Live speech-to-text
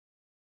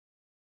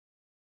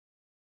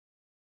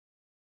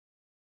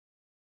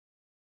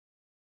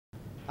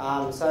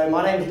So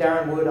my name is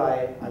Darren Wood.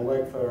 I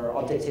work for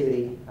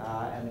Objectivity,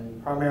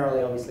 and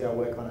primarily, obviously, I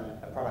work on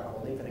a product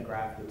called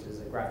InfiniteGraph, which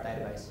is a graph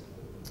database.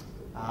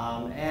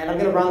 And I'm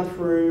going to run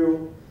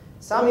through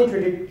some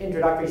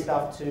introductory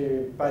stuff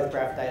to both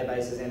graph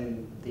databases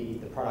and the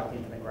product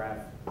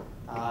InfiniteGraph.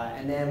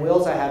 And then we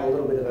also have a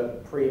little bit of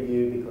a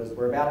preview because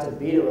we're about to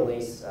beta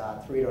release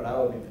 3.0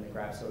 of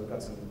InfiniteGraph, so we've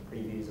got some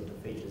previews of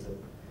the features that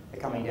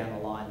are coming down the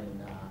line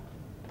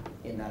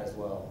in that as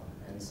well.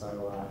 And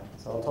so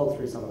I'll talk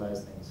through some of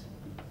those things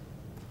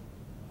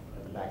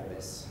at the back of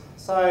this.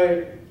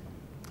 So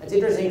it's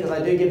interesting because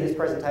I do give this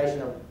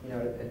presentation of,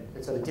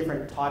 at sort of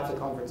different types of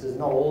conferences.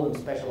 Not all of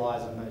them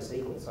specialize on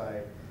NoSQL.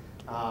 So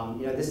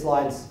this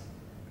slide's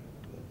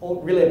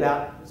really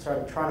about sort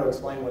of trying to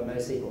explain what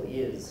NoSQL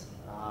is.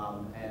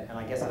 And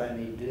I guess I don't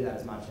need to do that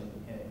as much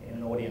in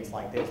an audience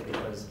like this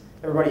because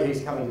everybody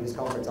who's coming to this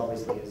conference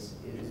obviously is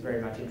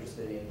very much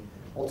interested in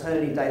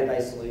alternative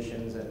database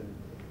solutions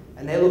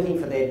and they're looking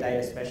for their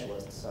data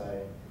specialists.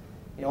 So,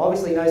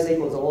 obviously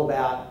NoSQL is all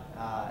about,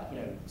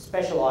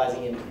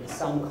 specializing in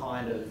some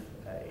kind of,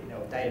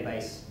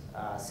 database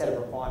set of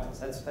requirements.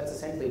 That's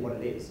essentially what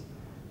it is.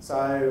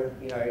 So,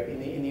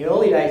 in the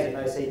early days of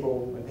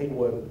NoSQL, when people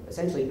were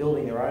essentially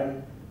building their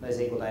own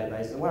NoSQL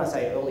databases, and when I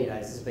say early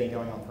days, this has been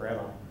going on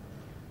forever.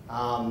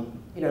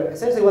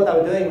 Essentially what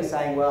they were doing was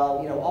saying, well,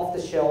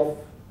 off-the-shelf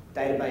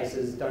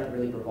databases don't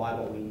really provide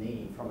what we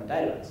need from a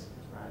database,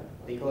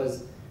 right?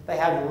 Because they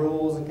have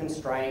rules and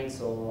constraints,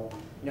 or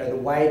the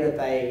way that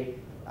they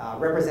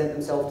represent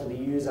themselves to the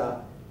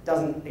user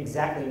doesn't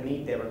exactly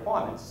meet their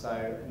requirements. So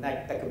and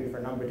that could be for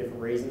a number of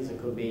different reasons. It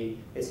could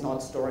be it's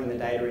not storing the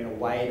data in a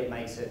way that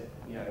makes it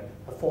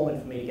performant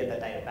for me to get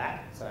that data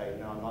back. So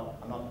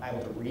I'm not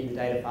able to read the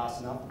data fast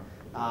enough.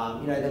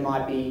 There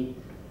might be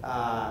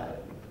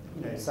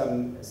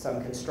some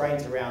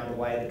constraints around the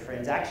way the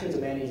transactions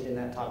are managed in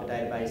that type of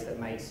database that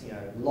makes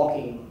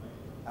locking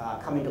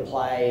come into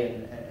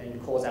play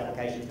and cause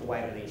applications to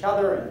wait on each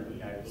other,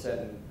 and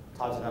certain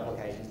types of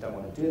applications don't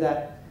want to do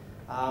that.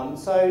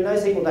 So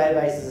NoSQL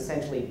databases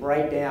essentially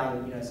break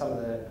down some of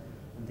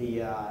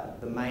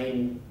the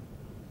main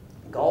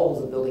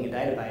goals of building a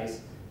database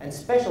and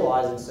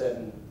specialize in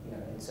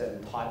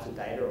certain types of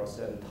data or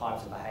certain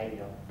types of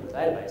behavior for the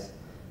database.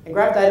 And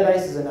graph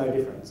databases are no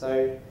different.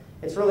 So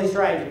it's really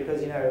strange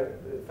because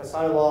for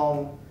so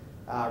long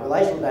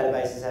relational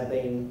databases have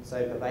been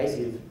so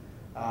pervasive,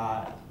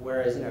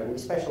 whereas we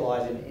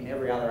specialize in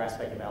every other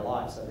aspect of our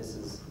life. So this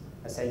is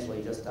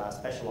essentially just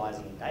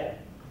specializing in data.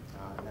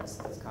 And that's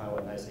kind of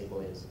what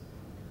NoSQL is.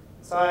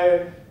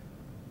 So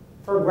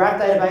for a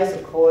graph database,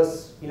 of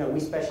course, we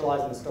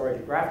specialize in the storage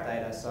of graph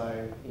data.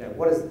 So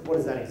what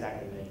does that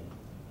exactly mean?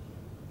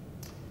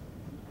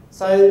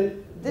 So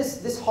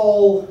this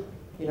whole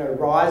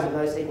rise of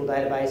NoSQL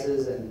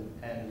databases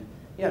and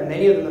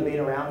many of them have been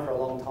around for a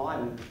long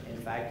time, in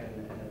fact,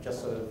 and have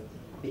just sort of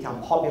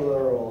become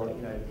popular, or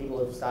people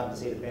have started to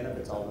see the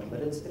benefits of them. But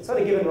it's sort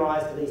of given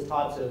rise to these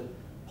types of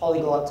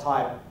polyglot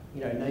type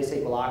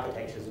NoSQL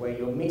architectures where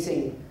you're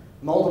mixing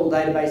multiple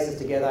databases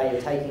together,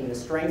 you're taking the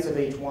strengths of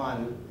each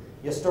one,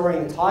 you're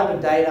storing the type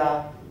of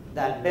data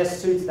that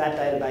best suits that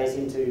database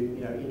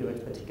into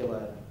its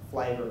particular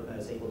flavor of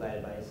NoSQL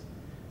database.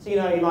 So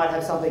you might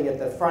have something at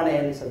the front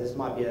end, so this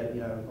might be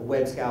a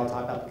web scale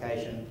type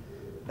application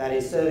that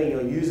is serving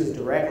your users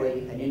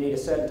directly, and you need a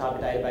certain type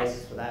of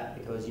databases for that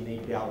because you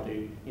need to be able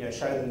to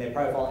show them their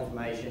profile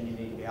information, you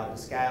need to be able to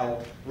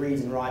scale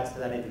reads and writes to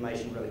that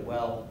information really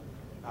well.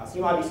 So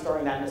you might be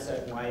storing that in a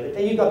certain way. But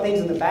then you've got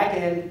things in the back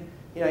end,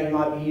 you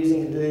might be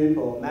using Hadoop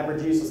or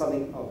MapReduce or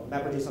something, or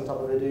MapReduce on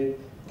top of Hadoop,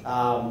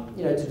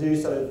 to do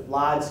sort of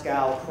large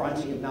scale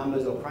crunching of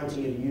numbers or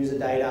crunching of user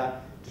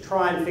data to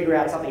try and figure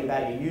out something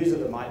about your user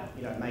that might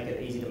make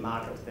it easy to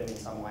market to them in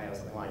some way or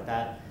something like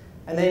that.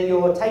 And then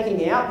you're taking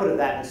the output of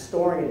that and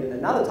storing it in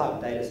another type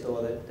of data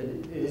store that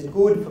is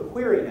good for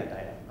querying that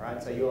data,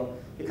 right? So you're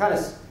kind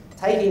of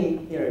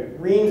taking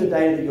reams of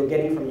data that you're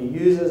getting from your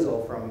users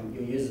or from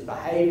your users'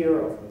 behavior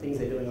or from things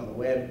they're doing on the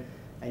web,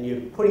 and you're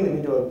putting them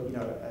into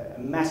a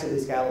massively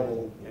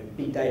scalable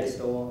big data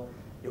store.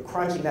 You're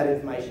crunching that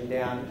information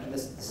down, and the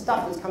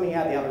stuff that's coming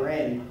out the other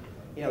end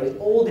is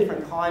all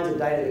different kinds of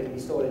data that can be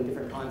stored in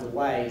different kinds of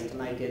ways to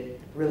make it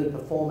really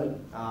performant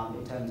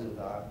in terms of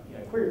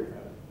query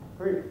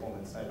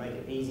performance, so make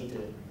it easy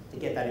to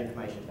get that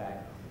information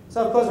back.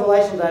 So of course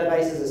relational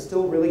databases are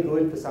still really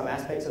good for some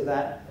aspects of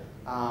that.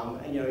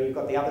 And you've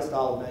got the other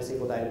style of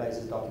NoSQL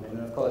databases documented.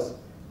 And of course,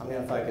 I'm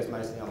going to focus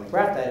mostly on the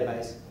graph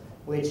database,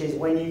 which is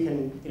when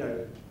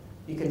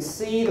you can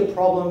see the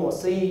problem or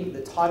see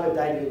the type of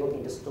data you're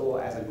looking to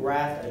store as a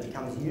graph, and it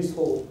becomes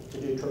useful to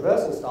do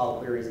traversal style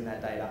queries in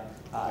that data.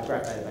 A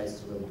graph database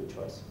is a really good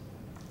choice.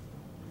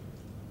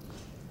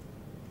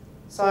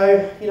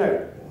 So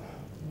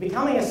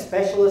becoming a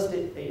specialist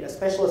type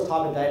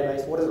of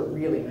database, what does it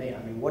really mean?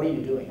 I mean, what are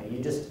you doing? Are you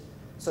just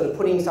sort of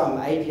putting some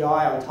API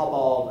on top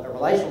of a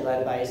relational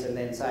database and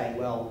then saying,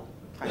 well,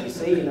 can't you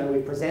see,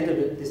 we've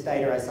presented this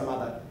data as some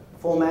other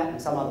format and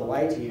some other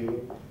way to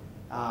you,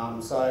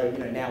 so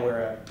now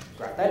we're a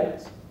graph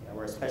database.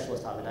 we're a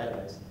specialist type of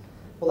database.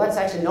 Well, that's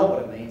actually not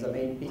what it means. I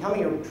mean,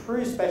 becoming a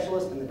true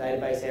specialist in the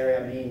database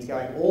area means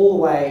going all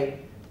the way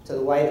to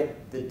the way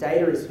that the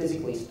data is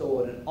physically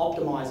stored and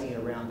optimizing it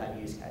around that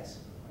use case.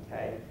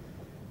 Okay?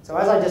 So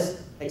as I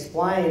just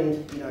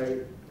explained,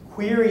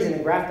 queries in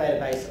a graph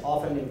database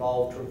often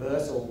involve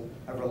traversal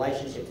of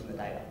relationships in the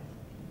data.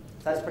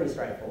 So that's pretty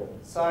straightforward.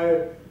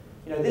 So,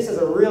 this is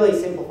a really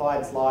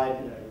simplified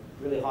slide,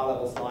 really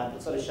high-level slide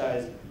that sort of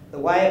shows the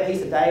way a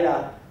piece of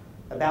data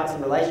about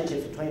some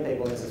relationships between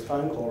people, this is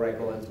phone call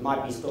records,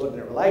 might be stored in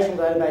a relational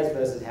database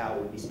versus how it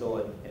would be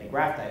stored in a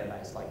graph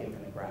database like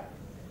InfiniteGraph.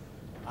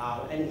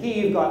 And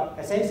here you've got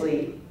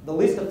essentially the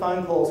list of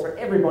phone calls for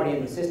everybody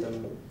in the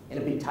system in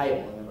a big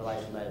table in the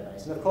relational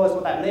database. And of course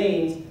what that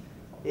means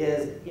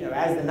is,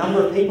 as the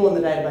number of people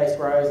in the database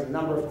grows and the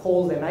number of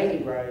calls they're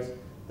making grows,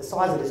 the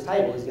size of this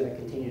table is going to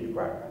continue to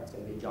grow, right? It's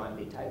going to be a giant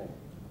big table.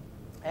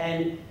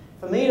 And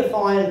for me to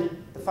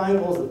find the phone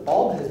calls that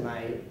Bob has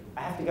made,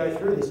 I have to go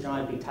through this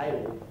giant big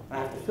table and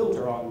I have to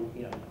filter on,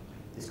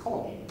 this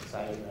column here,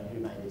 say, who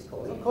made these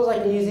calls. And of course I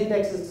can use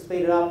indexes to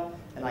speed it up,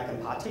 and I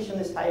can partition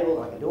this table,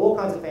 and I can do all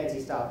kinds of fancy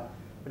stuff.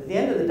 But at the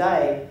end of the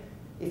day,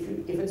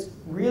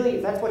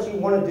 if that's what you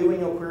want to do in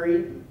your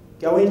query,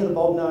 go into the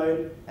Bob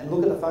node and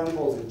look at the phone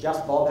calls that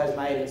just Bob has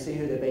made and see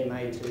who they're being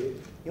made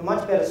to. You're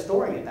much better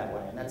storing it that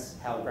way, and that's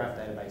how a graph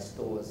database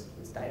stores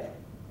its data.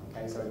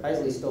 Okay, so it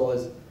basically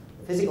stores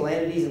the physical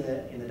entities in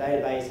the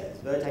database as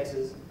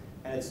vertexes,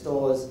 and it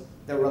stores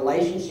the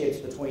relationships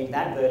between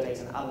that vertex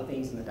and other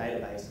things in the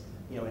database,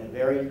 in a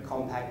very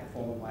compact,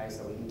 performant way,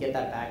 so we can get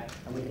that back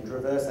and we can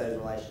traverse those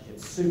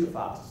relationships super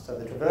fast. So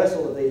the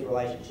traversal of these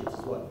relationships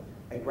is what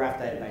a graph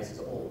database is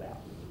all about.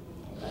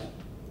 Okay?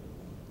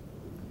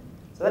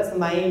 So that's the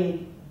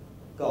main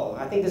goal.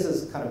 And I think this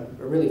is kind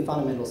of a really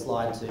fundamental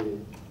slide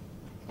to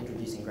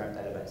introducing graph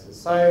databases.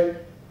 So,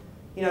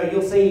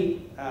 you'll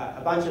see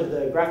a bunch of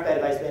the graph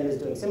database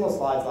vendors doing similar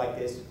slides like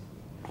this.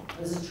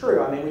 This is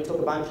true. I mean, we took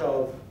a bunch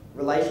of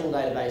relational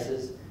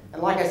databases,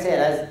 and like I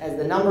said, as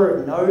the number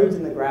of nodes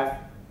in the graph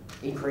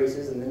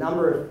increases and the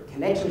number of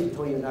connections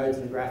between the nodes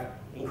in the graph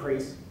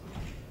increase,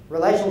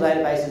 relational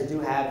databases do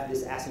have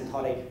this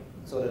asymptotic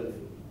sort of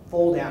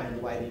fall down in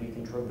the way that you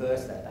can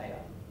traverse that data.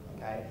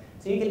 Okay?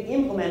 So you can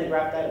implement a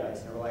graph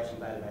database in a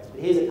relational database, but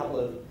here's a couple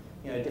of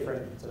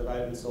different sort of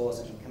open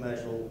source and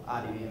commercial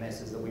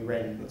RDBMSs that we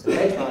ran some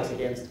benchmarks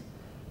against.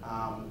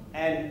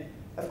 And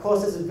of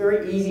course, this is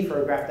very easy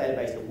for a graph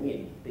database to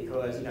win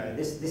because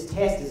this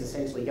test is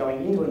essentially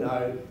going into a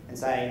node and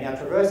saying, now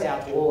traverse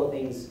out to all the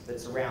things that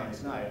surround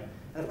this node.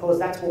 And of course,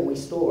 that's what we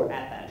store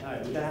at that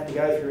node. We don't have to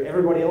go through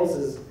everybody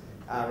else's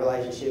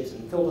relationships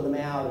and filter them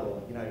out,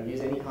 or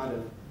use any kind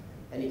of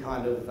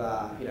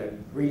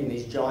reading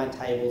these giant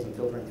tables and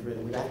filtering through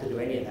them. We don't have to do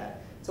any of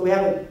that. So we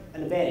have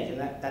an advantage, and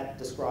that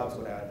describes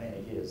what our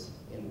advantage is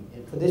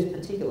for this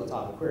particular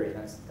type of query.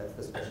 That's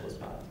the specialist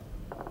part.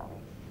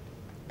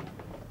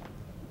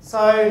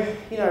 So,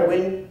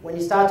 when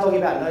you start talking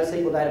about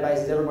NoSQL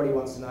databases, everybody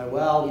wants to know,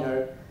 well,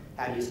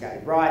 how do you scale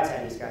your writes, how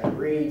do you scale your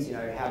reads,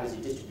 how does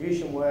your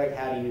distribution work,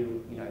 how do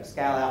you,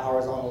 scale out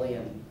horizontally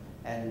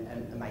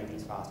and make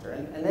things faster.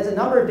 And there's a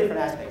number of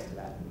different aspects to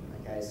that.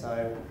 Okay,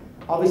 so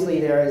obviously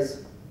there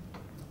is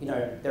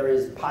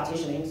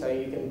partitioning, so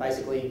you can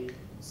basically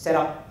set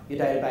up your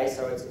database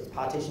so it's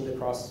partitioned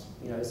across,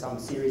 some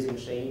series of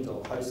machines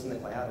or hosts in the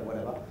cloud or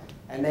whatever.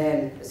 And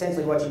then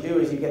essentially what you do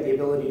is you get the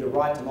ability to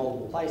write to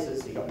multiple places.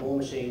 So you've got more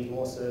machines,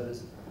 more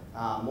servers,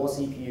 more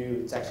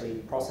CPU. It's actually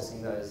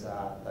processing those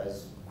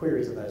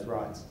queries of those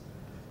writes.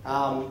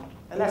 And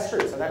that's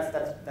true. So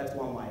that's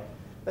one way.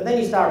 But then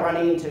you start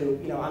running into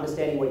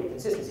understanding what your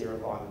consistency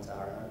requirements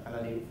are. And I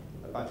think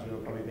a bunch of you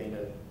have probably been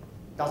to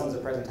dozens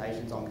of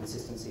presentations on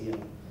consistency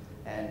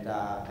and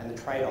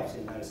the trade-offs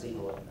in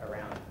NoSQL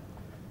around.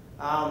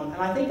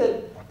 And I think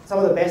that some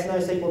of the best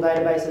NoSQL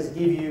databases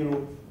give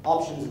you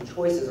options and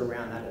choices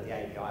around that at the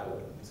API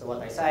level. So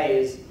what they say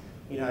is,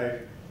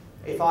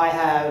 if I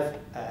have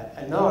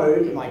a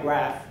node in my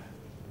graph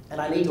and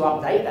I need to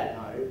update that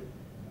node,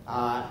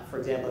 for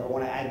example, if I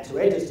want to add 2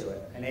 edges to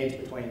it, an edge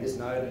between this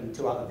node and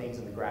 2 other things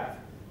in the graph,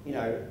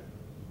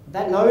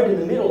 that node in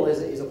the middle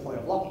is a point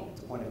of locking.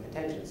 It's a point of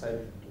contention. So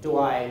can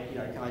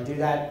I do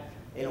that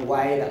in a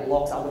way that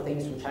locks other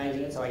things from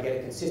changing it so I get a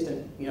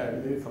consistent,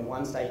 move from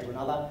one state to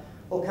another?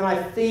 Or can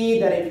I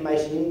feed that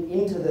information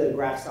into the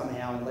graph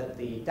somehow and let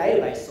the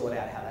database sort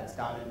out how that's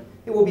done? And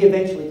it will be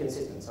eventually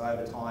consistent. So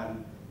over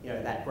time,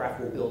 that graph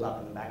will build up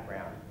in the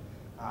background.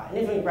 And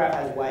InfiniteGraph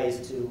has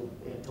ways to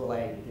allow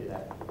you to do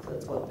that. So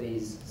that's what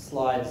these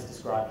slides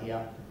describe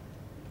here.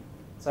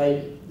 So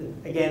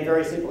again,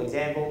 very simple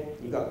example.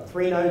 You've got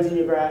 3 nodes in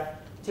your graph,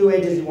 2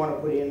 edges you want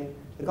to put in.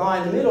 The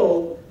guy in the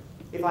middle,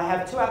 if I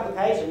have 2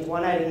 applications,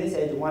 one adding this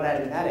edge and one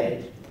adding that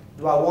edge,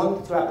 do I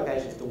want the 2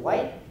 applications to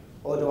wait?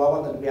 Or do I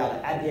want them to be able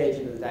to add the edge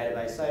into the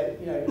database? So,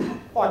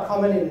 quite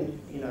common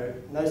in,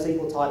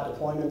 NoSQL type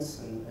deployments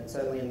and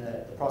certainly in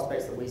the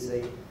prospects that we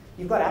see.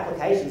 You've got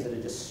applications that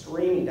are just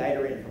streaming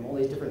data in from all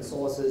these different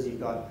sources. You've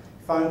got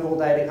phone call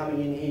data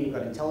coming in here. You've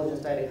got intelligence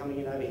data coming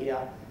in over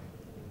here.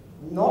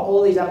 not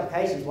all these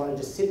applications want to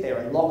just sit there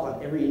and lock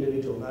on every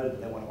individual node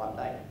that they want to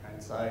update.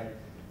 Right? So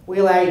we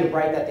allow you to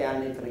break that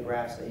down in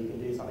InfiniteGraph, so you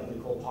can do something we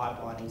call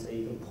pipelining, so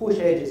you can push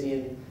edges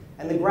in,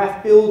 and the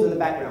graph builds in the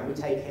background. We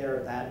take care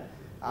of that.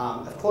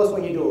 Of course,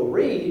 when you do a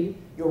read,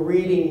 you're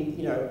reading,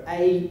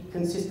 a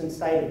consistent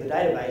state of the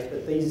database,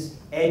 but these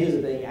edges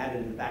are being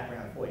added in the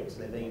background for you.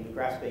 So the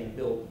graph's being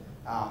built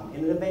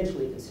in an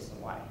eventually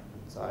consistent way.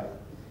 So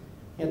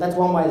that's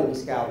one way that we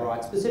scale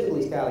writes,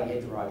 specifically scaling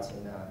edge writes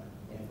in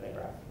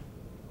InfiniteGraph.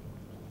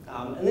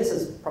 And this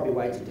is probably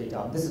way too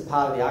detailed. This is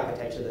part of the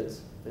architecture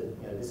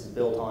that this is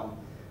built on.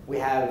 We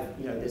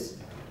have this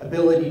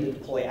ability to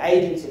deploy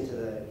agents into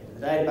the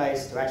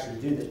database to actually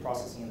do this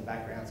processing in the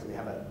background. So we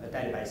have a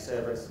database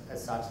server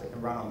as such that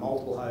can run on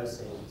multiple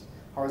hosts and it's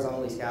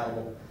horizontally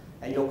scalable.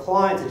 And your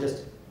clients are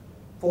just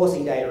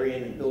forcing data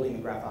in and building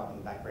the graph up in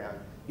the background.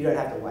 You don't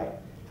have to wait.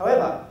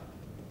 However,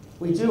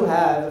 we do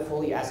have a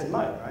fully ACID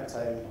mode, right?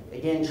 So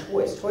again,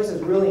 choice. Choice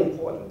is really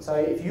important. So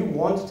if you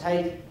want to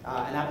take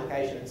an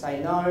application and say,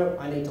 no,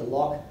 I need to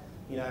lock,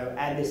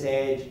 add this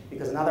edge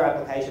because another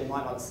application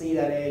might not see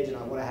that edge and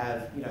I want to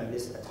have,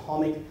 this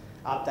atomic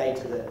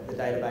update to the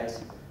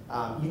database,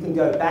 you can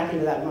go back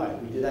into that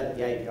mode. We do that at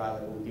the API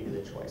level, we give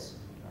you the choice.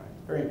 All right,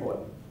 very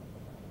important.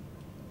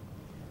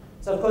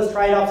 So of course,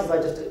 trade-offs, as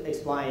I just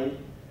explained,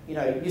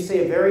 you see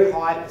a very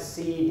high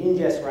perceived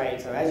ingest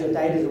rate. So as your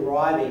data is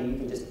arriving, you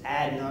can just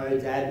add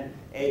nodes, add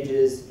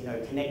edges,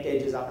 connect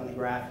edges up in the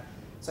graph.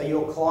 So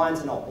your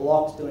clients are not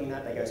blocked doing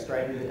that, they go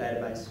straight into the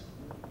database.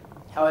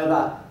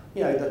 However,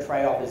 the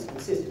trade-off is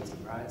consistency,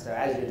 right? So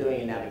as you're doing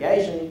your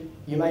navigation,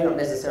 you may not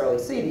necessarily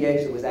see the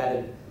edge that was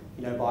added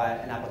by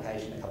an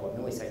application a couple of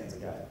milliseconds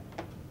ago.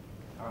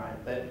 All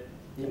right, but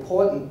the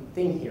important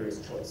thing here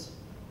is choice.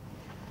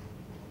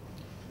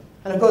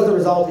 And of course the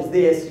result is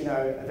this,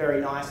 a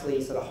very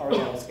nicely sort of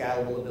horizontal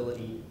scalable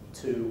ability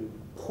to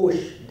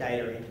push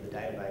data into the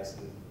database.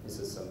 And this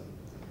is some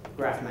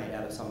graph made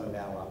out of some of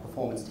our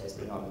performance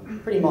testing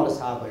on pretty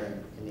modest hardware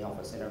in the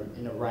office in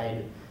a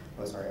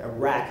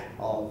rack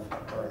of,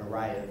 or an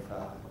array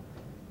of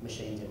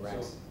machines in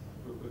racks.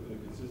 So, with the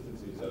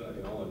consistency, is that like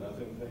an all or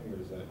nothing thing,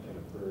 or is that kind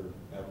of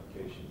per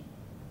application?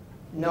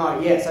 No,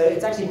 yeah, so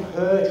it's actually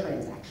per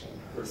transaction.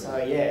 So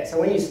yeah, so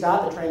when you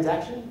start the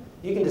transaction,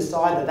 you can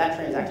decide that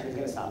transaction is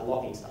going to start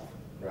locking stuff,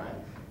 right?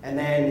 And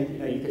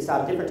then you could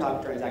start a different type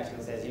of transaction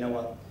that says,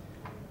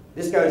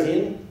 this goes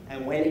in,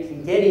 and when it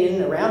can get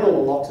in around all the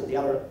locks that the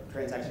other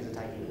transactions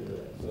are taking, it'll do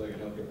it. So like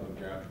if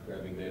I'm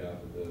grabbing data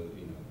off of the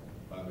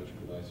biometric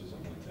device or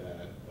something like that,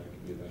 that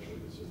could be eventually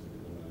consistent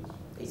with the nodes.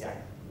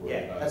 Exactly.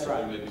 Yeah, that's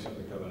right. There may be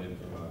something coming in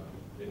from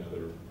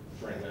another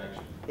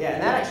transaction. Yeah,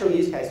 and that actual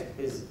use case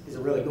is a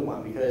really good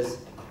one because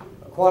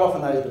quite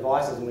often those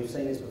devices, and we've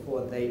seen this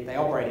before, they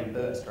operate in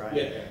bursts, right?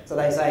 Yeah. So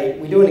they say,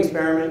 we do an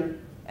experiment,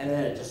 and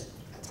then a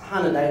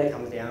ton of data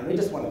comes down, and we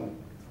just want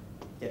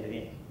to get it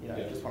in.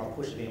 Just want to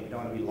push it in. We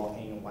don't want to be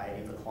locking and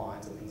waiting for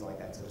clients and things like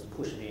that, so just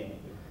push it in.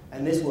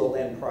 And this will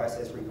then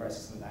reprocess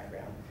in the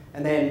background.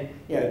 And then,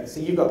 so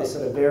you've got this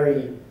sort of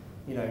very,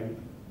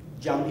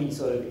 jumpy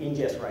sort of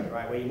ingest rate,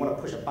 right, where you want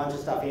to push a bunch of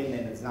stuff in,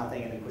 then there's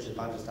nothing, and then push a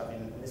bunch of stuff in,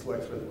 and this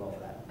works really well for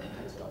that.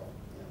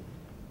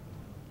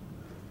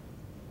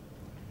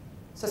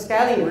 So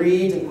scaling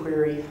reads and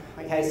query.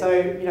 Okay, so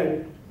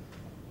in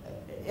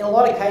a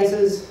lot of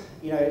cases,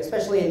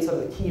 especially in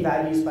sort of the key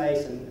value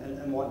space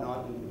and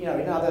whatnot, and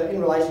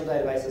in relational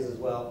databases as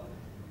well,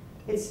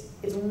 it's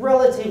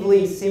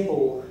relatively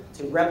simple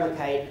to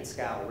replicate and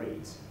scale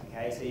reads.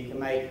 Okay, so you can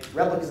make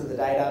replicas of the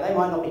data. They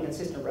might not be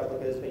consistent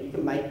replicas, but you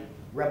can make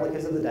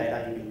replicas of the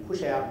data. You can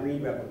push out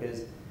read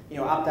replicas.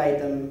 Update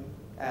them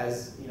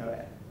as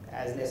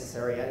as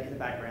necessary in the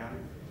background.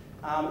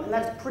 And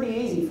that's pretty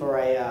easy for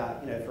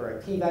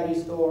a key value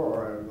store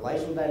or a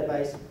relational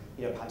database.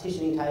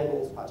 Partitioning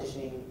tables,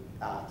 partitioning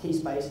key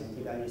space in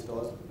key value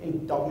stores.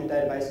 In document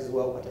databases as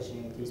well,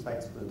 partitioning key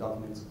space for the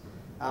documents.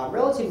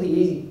 Relatively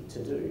easy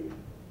to do.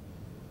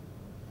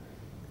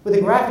 With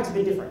a graph, it's a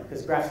bit different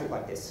because graphs look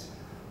like this.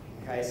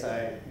 Okay,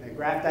 so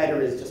graph data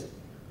is just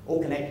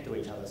all connected to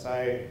each other.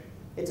 So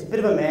it's a bit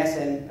of a mess,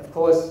 and of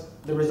course,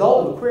 the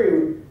result of a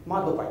query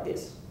might look like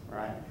this,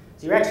 right?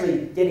 So you're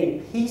actually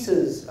getting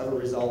pieces of a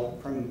result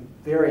from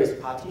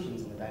various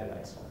partitions in the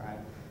database, right?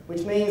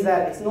 Which means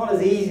that it's not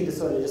as easy to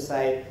sort of just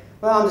say,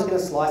 well, I'm just going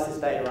to slice this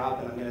data up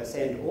and I'm going to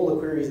send all the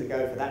queries that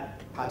go for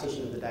that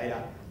partition of the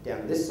data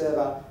down to this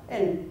server,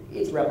 and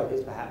its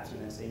replicas perhaps,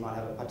 so you might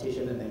have a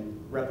partition and then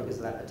replicas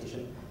of that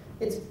partition.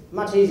 It's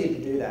much easier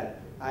to do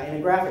that. In a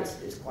graph,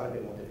 it's quite a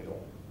bit more difficult.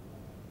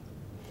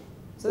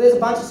 So there's a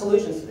bunch of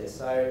solutions to this.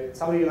 So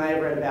some of you may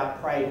have read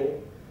about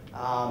Praegle.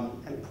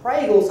 And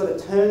Praegle sort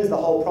of turns the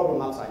whole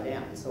problem upside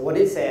down. So what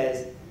it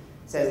says,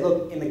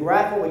 look, in the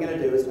graph what we're going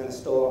to do is we're going to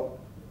store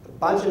a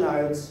bunch of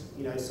nodes,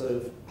 sort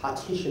of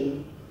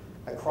partitioned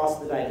across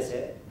the data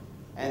set.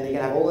 And they're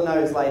going to have all the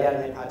nodes laid out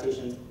in their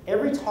partitions.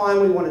 Every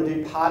time we want to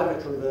do part of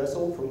a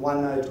traversal from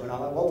one node to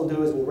another, what we'll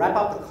do is we'll wrap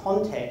up the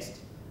context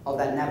of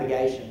that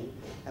navigation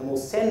and we'll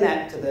send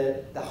that to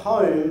the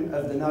home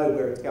of the node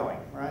where it's going,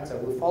 right? So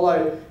we'll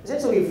follow,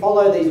 essentially we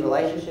follow these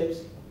relationships,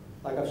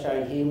 like I've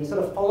shown here. We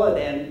sort of follow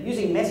them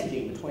using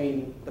messaging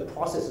between the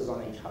processes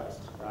on each host,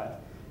 right?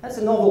 That's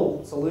a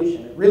novel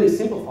solution. It really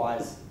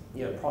simplifies,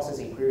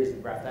 processing queries in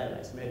the graph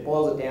database. I mean, it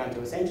boils it down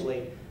to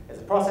essentially,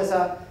 there's a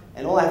processor,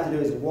 and all I have to do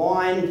is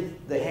wind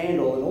the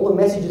handle, and all the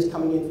messages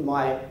coming in from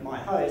my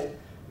host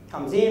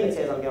comes in, it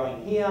says I'm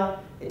going here,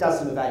 it does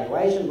some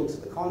evaluation, looks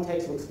at the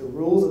context, looks at the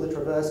rules of the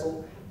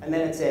traversal, and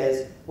then it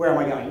says, where am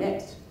I going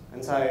next?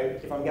 And so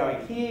if I'm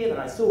going here, then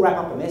I still wrap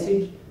up a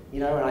message,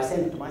 and I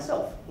send it to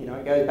myself. It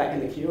goes back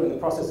in the queue, and the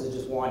process is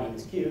just winding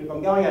this queue. If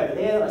I'm going over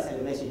there, then I send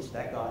a message to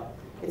that guy.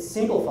 It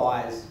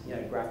simplifies,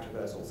 graph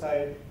traversal.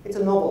 So it's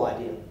a novel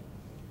idea.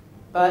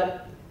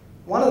 But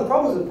one of the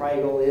problems with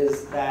Praegle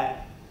is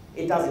that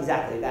it does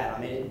exactly that.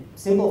 I mean, it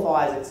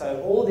simplifies it,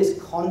 so all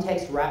this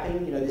context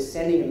wrapping, this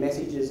sending of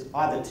messages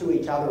either to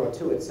each other or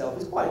to itself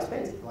is quite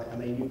expensive. Like, I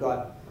mean, you've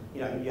got,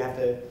 you have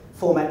to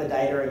format the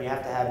data, and you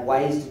have to have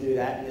ways to do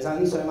that, and there's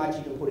only so much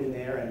you can put in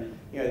there, and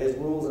there's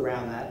rules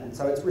around that, and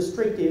so it's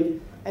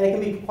restrictive, and it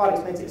can be quite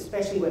expensive,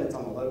 especially when it's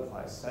on the local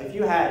host. So if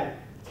you had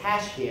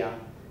cache here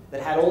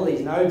that had all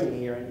these nodes in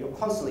here, and you're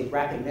constantly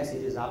wrapping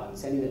messages up and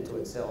sending it to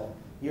itself,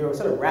 you're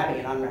sort of wrapping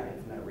and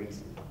unwrapping for no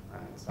reason,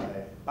 right? So,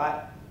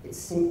 but it's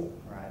simple,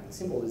 right? And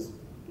simple is,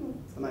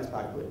 for the most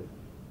part, good.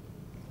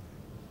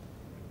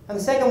 And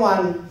the second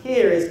one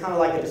here is kind of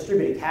like a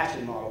distributed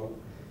caching model.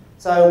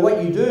 So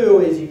what you do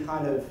is you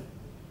kind of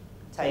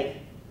take,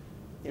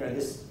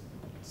 this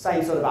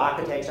same sort of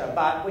architecture,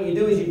 but what you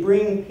do is you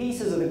bring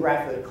pieces of the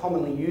graph that are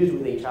commonly used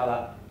with each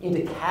other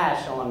into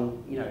cache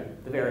on,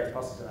 the various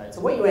processor nodes.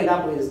 So what you end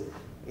up with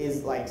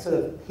is like sort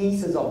of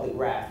pieces of the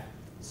graph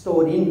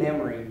stored in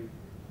memory,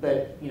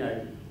 but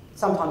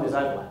sometimes there's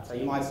overlap. So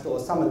you might store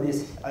some of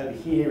this over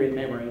here in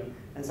memory,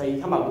 and so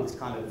you come up with this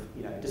kind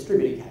of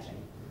distributed caching.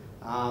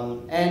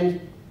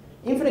 And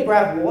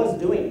InfiniteGraph was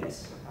doing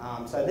this.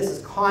 So this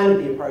is kind of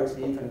the approach that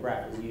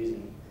InfiniteGraph was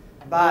using.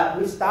 But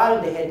we've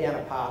started to head down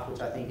a path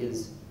which I think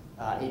is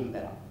even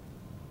better.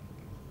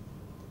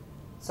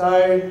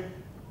 So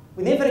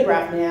with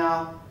InfiniteGraph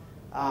now,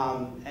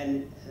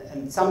 and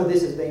some of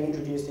this is being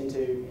introduced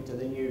into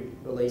the new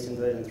release in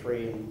version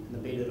 3 and the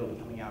beta that will be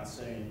coming out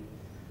soon.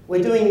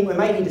 We're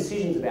making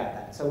decisions about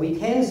that. So we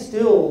can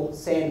still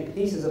send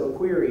pieces of a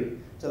query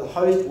to the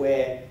host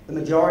where the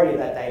majority of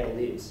that data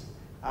lives.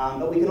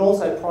 But we can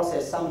also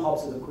process some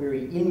hops of the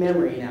query in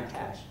memory in our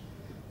cache.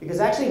 Because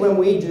actually when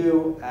we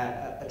do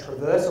a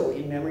traversal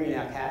in memory in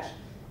our cache,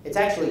 it's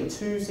actually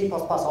two C++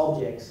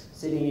 objects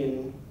sitting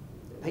in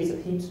a piece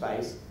of heap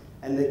space,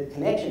 and the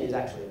connection is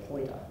actually a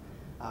pointer.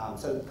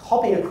 So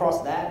hopping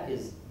across that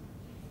is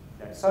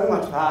so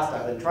much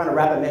faster than trying to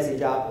wrap a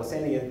message up or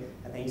sending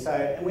a thing. So,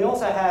 and we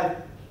also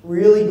have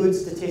really good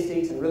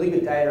statistics and really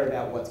good data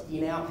about what's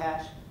in our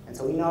cache, and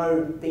so we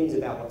know things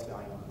about what's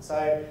going on.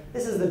 So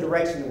this is the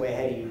direction that we're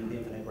heading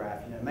with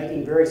InfiniteGraph,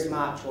 making very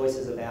smart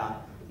choices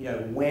about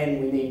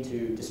when we need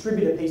to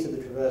distribute a piece of the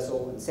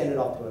traversal and send it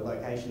off to a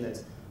location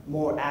that's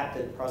more apt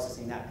at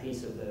processing that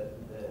piece of the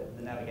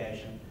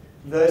navigation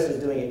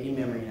versus doing it in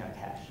memory in our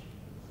cache.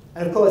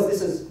 And of course,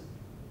 this is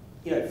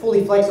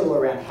fully flexible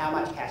around how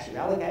much cache you've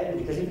allocated,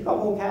 because if you've got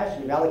more cache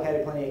and you've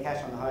allocated plenty of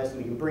cache on the host, and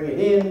we can bring it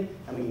in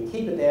and we can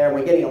keep it there, and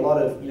we're getting a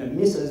lot of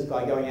misses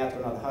by going out to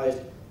another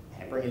host,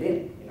 and bring it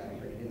in,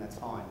 bring it in, that's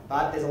fine.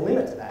 But there's a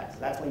limit to that, so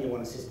that's when you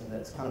want a system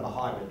that's kind of a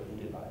hybrid that can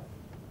do both.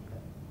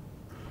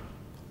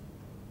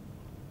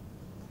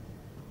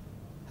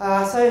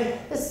 So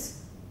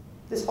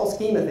this whole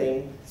schema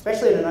thing,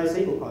 especially at a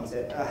NoSQL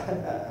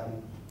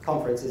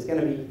conference, is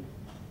going to be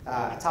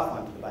a tough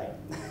one to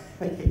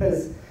debate.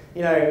 Because,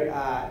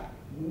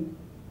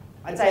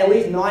 I'd say at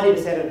least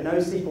 90% of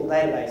NoSQL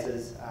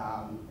databases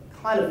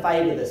kind of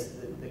favour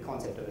the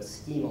concept of a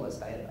schemaless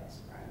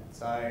database,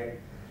 right?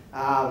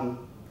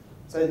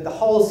 So the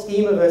whole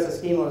schema versus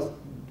schemaless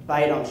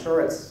debate, I'm sure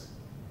it's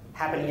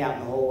happening out in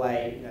the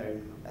hallway,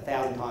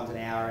 1,000 times an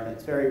hour, and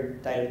it's very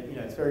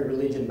it's very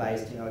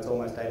religion-based. It's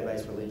almost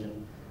database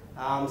religion.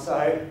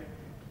 So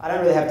I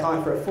don't really have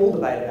time for a full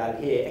debate about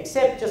it here,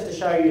 except just to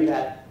show you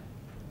that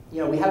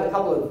we have a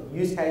couple of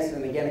use cases,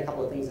 and again a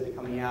couple of things that are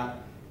coming out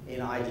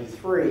in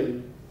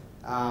IG3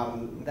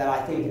 that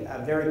I think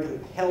are very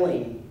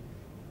compelling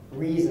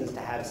reasons to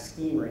have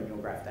schema in your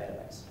graph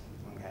database.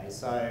 Okay,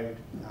 so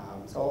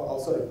I'll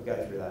sort of go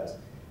through those.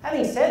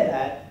 Having said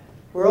that,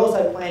 we're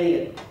also planning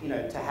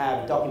it, to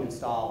have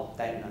document-style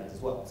data nodes as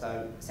well.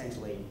 So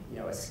essentially,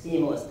 a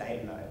schemaless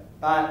data node.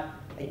 But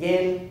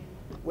again,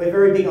 we're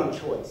very big on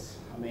choice.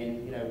 I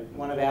mean,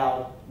 one of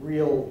our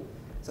real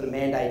sort of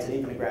mandates at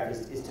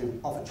InfiniteGraph is to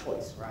offer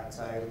choice, right?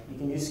 So you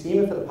can use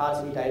schema for the parts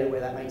of your data where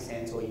that makes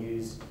sense, or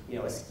use a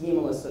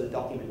schemaless sort of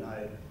document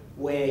node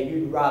where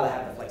you'd rather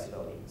have the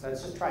flexibility. So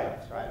it's just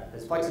trade-offs, right?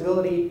 There's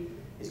flexibility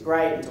is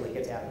great until it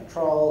gets out of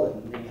control,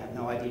 and then you have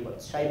no idea what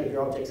the shape of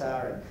your objects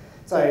are. And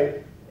so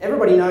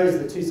everybody knows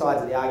the two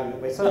sides of the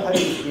argument. We're sort of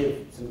hoping to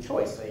give some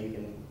choice so you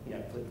can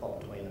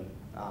flip-flop between them.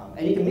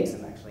 And you can mix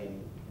them actually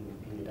in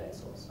your data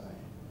source. So.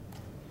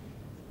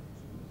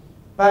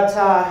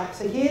 But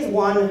so here's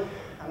one,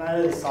 and I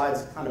know this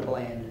slide's kind of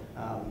bland.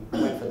 I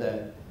went for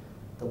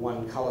the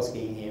one color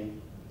scheme here.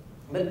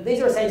 But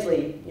these are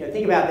essentially,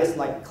 think about this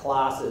like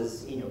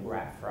classes in your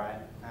graph, right?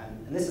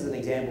 And this is an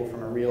example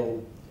from a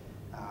real,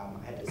 I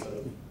had to sort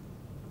of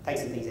take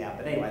some things out.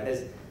 But anyway,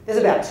 there's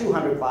about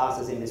 200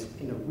 classes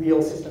in the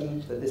real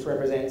system that this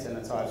represents.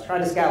 And so I was trying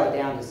to scale it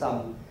down to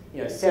some,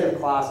 set of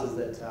classes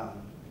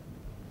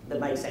that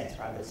make sense,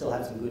 right? That still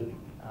have some good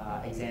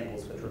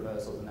examples for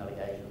traversals and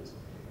navigations.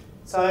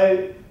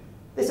 So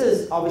this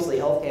is obviously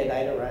healthcare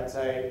data, right?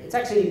 So it's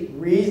actually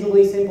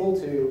reasonably simple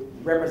to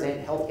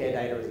represent healthcare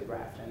data as a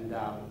graph. And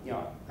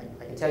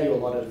I can tell you a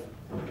lot of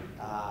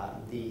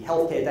the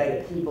healthcare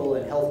data people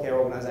and healthcare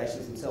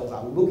organizations themselves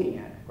are looking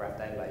at graph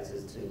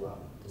databases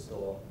to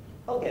store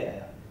healthcare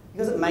data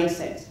because it makes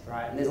sense,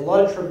 right? And there's a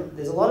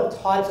lot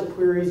of types of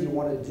queries you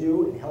want to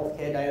do in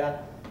healthcare data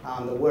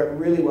that work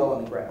really well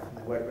on the graph. And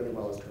they work really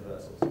well as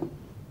traversals.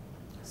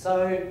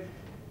 So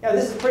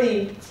this is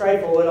pretty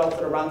straightforward. I'll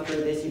sort of run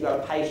through this. You've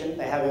got a patient.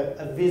 They have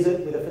a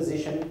visit with a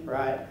physician,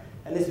 right?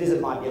 And this visit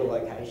might be a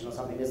location or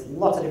something. There's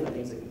lots of different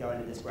things that can go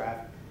into this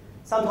graph.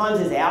 Sometimes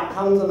there's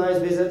outcomes on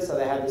those visits. So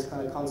they have this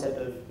kind of concept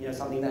of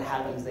something that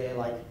happens there,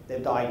 like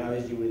they've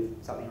diagnosed you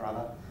with something or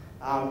other.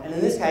 And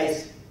in this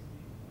case,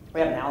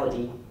 we have an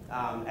allergy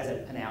as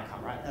an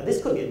outcome, right? Now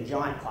this could be a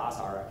giant class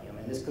hierarchy. I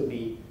mean, this could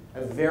be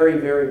a very,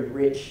 very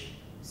rich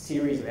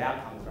series of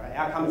outcomes, right?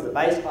 Outcome is the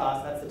base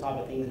class. That's the type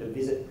of thing that a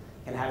visit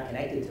can have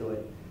connected to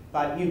it.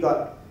 But you've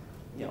got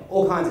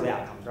all kinds of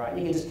outcomes, right?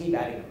 You can just keep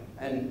adding them.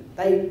 And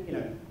they,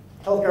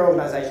 healthcare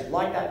organizations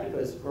like that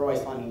because we're always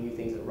finding new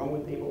things that are wrong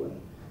with people,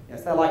 and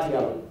so they like to be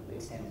able to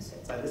extend the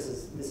set. So this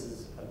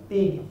is a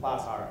big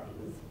class hierarchy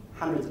with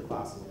hundreds of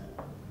classes in it.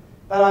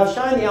 But I've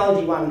shown the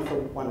allergy one for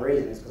one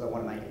reason, is because I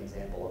want to make an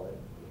example of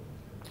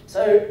it.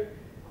 So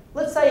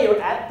let's say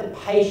you're at the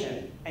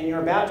patient and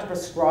you're about to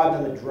prescribe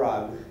them a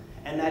drug,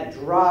 and that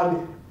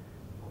drug,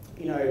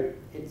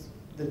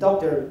 the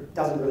doctor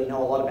doesn't really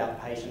know a lot about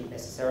the patient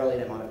necessarily.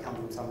 They might have come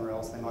from somewhere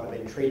else. They might have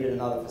been treated in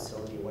another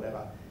facility or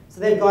whatever.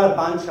 So they've got a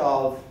bunch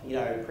of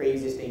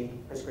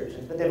pre-existing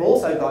prescriptions, but they've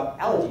also got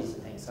allergies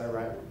to things. So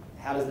right,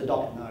 how does the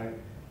doctor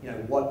know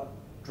what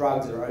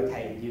drugs are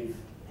okay to give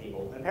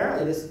people? And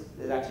apparently this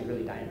is actually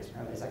really dangerous.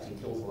 Apparently this actually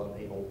kills a lot of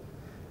people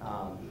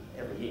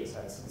every year.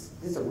 So this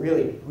is a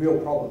really real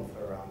problem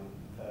for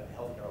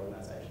healthcare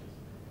organisations.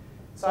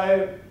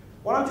 So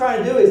what I'm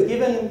trying to do is,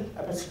 given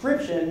a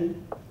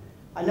prescription,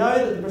 I know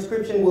that the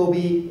prescription will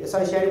be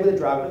associated with a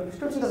drug, but the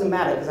prescription doesn't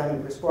matter because I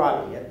haven't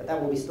prescribed it yet, but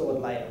that will be stored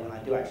later when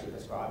I do actually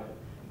prescribe it.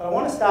 But I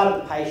want to start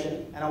at the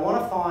patient, and I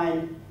want to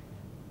find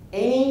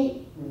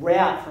any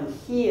route from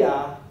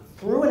here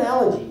through an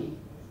allergy,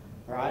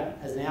 right,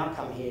 as an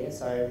outcome here.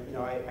 So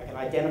I can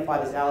identify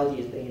this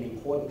allergy as being an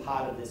important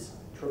part of this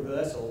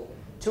traversal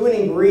to an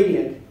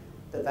ingredient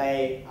that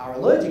they are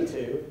allergic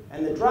to,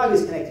 and the drug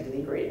is connected to the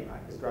ingredient,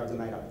 right, because drugs are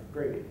made up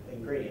of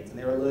ingredients, and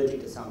they're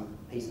allergic to some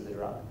piece of the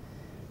drug.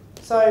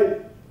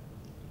 So,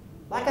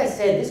 like I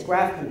said, this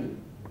graph can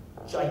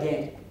be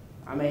gigantic.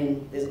 I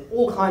mean, there's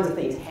all kinds of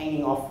things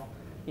hanging off,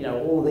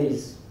 all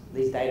these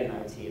data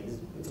nodes here.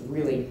 It's a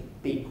really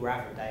big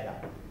graph of data.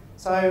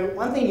 So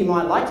one thing you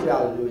might like to be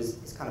able to do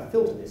is kind of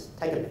filter this.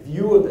 Take a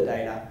view of the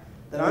data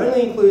that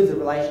only includes the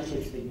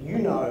relationships that you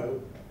know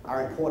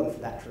are important for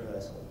that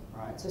traversal,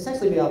 right? So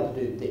essentially be able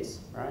to do this,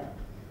 right?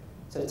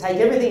 So to take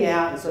everything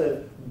out and sort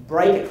of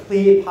break a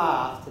clear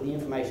path to the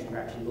information you're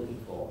actually looking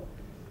for.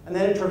 And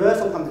then a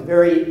traversal becomes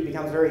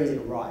very easy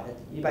to write.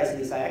 You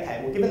basically say,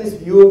 okay, well, given this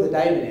view of the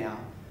data now,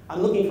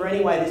 I'm looking for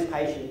any way this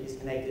patient is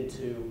connected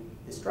to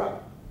this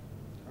drug,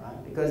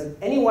 right? Because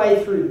any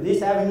way through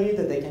this avenue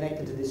that they're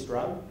connected to this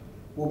drug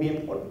will be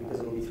important because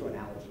it will be through an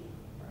allergy,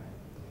 right?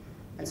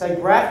 And so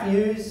graph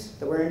views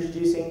that we're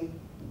introducing,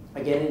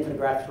 again,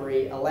 InfiniteGraph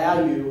 3,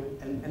 allow you,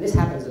 and this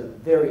happens at a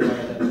very low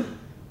level,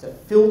 to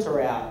filter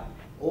out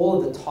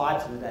all of the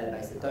types of the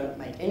database that don't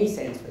make any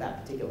sense for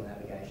that particular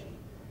navigation.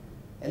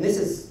 And this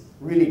is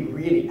really,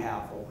 really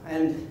powerful.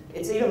 And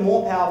it's even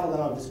more powerful than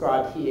I've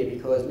described here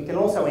because we can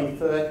also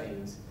infer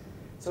things.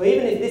 So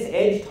even if this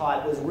edge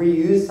type was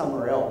reused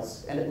somewhere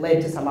else and it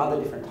led to some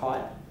other different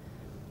type,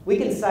 we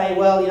can say,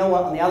 well, you know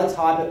what, on the other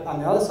side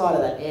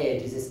of that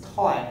edge is this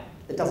type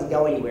that doesn't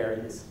go anywhere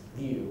in this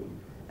view.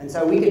 And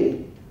so we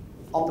can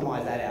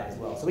optimize that out as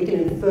well. So we can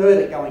infer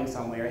that going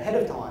somewhere ahead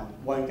of time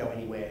won't go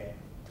anywhere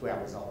to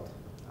our result.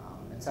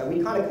 And so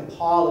we kind of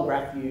compile the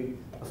graph view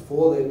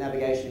before the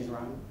navigation is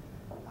run.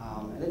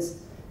 And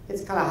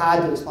it's kind of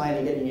hard to explain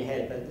and get in your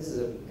head, but this is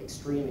an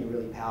extremely,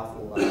 really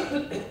powerful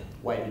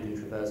way to do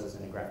traversals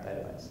in a graph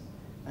database.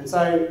 And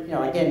so,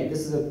 again,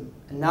 this is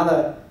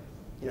another,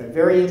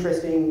 very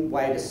interesting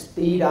way to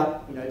speed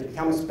up, to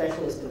become a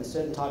specialist in a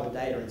certain type of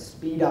data and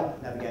speed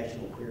up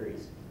navigational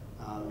queries.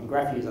 And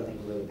graph views, I think,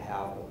 are really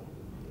powerful.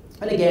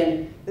 And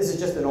again, this is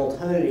just an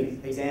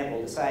alternative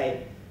example to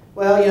say,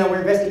 well,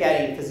 we're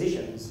investigating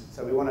physicians,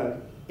 so we want to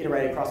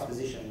iterate across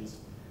physicians,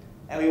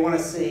 and we want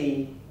to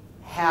see,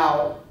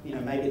 how,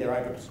 maybe they're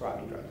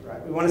overprescribing drugs,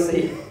 right? We want to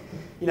see,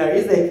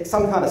 is there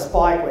some kind of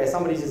spike where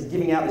somebody's just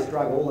giving out this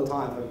drug all the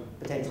time for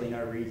potentially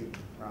no reason,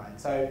 right?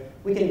 So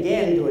we can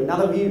again do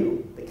another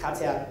view that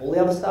cuts out all the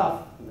other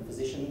stuff from the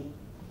physician,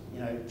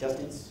 just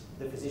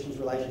the physician's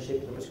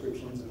relationship to the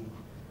prescriptions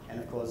and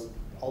of course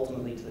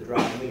ultimately to the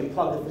drug. And we can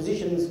plug the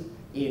physicians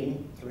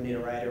in through an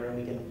iterator, and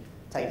we can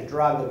take the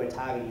drug that we're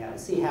targeting out and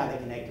see how they're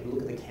connected,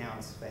 look at the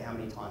counts for how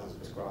many times it's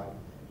prescribed.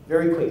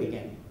 Very quick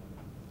again.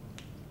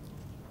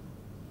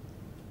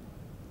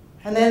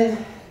 And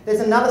then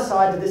there's another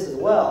side to this as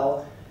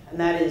well, and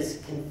that is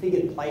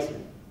configured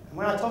placement. And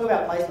when I talk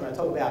about placement, I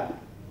talk about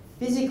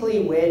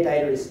physically where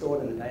data is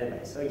stored in the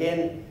database. So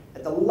again,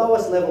 at the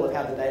lowest level of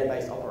how the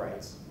database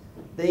operates,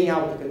 being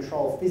able to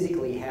control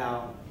physically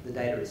how the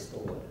data is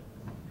stored.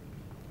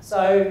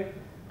 So,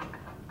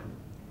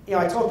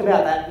 I talked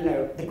about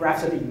that, the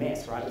graph's a big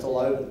mess, right? It's all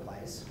over the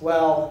place.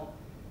 Well,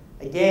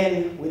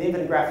 again, with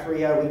InfiniteGraph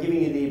 3.0, we're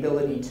giving you the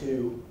ability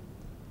to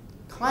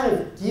kind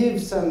of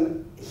give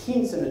some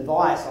hints and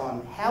advice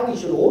on how we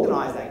should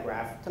organize that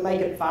graph to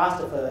make it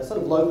faster for sort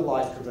of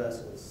localized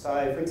traversals.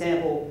 So, for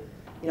example,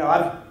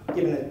 I've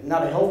given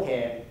another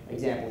healthcare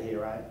example here,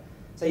 right?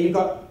 So you've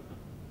got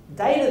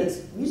data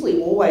that's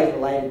usually always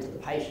related to the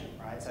patient,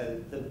 right?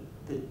 So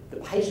the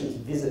patient's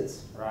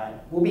visits, right,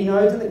 will be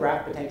nodes in the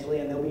graph potentially,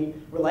 and there'll be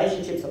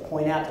relationships that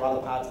point out to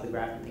other parts of the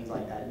graph and things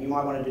like that. And you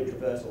might want to do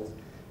traversals.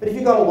 But if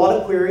you've got a lot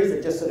of queries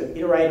that just sort of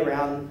iterate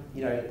around,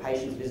 the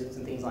patient's visits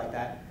and things like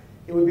that,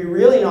 it would be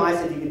really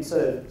nice if you could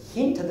sort of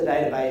hint to the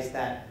database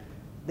that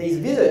these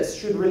visits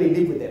should really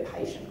live with their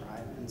patient,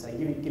 right? And so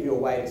give you a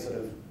way to sort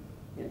of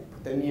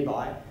put them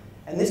nearby.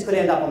 And this could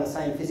end up on the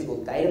same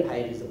physical data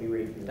pages that we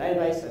read from the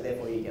database, so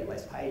therefore you get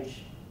less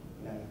page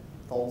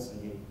faults,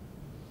 and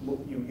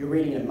you're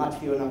reading a much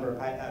fewer number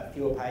of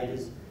fewer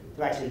pages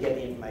to actually get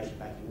the information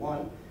back you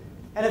want.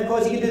 And of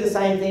course, you can do the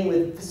same thing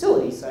with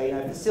facilities. So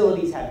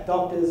facilities have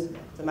doctors,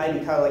 so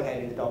maybe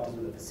co-locating the doctors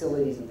with the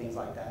facilities and things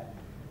like that.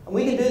 And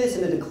we can do this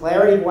in a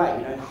declarative way.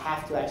 You don't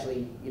have to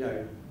actually,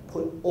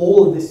 put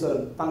all of this sort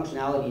of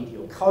functionality into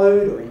your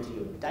code or into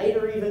your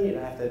data even. You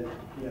don't have to,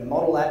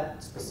 model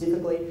that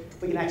specifically.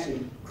 We can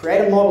actually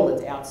create a model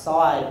that's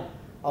outside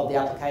of the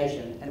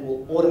application and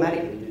will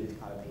automatically do this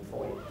kind of thing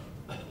for you.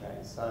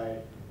 Okay,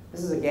 so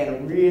this is again a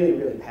really,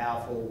 really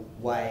powerful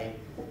way,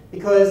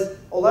 because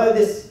although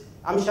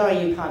I'm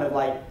showing you kind of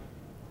like,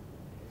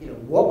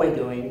 what we're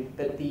doing,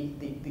 but the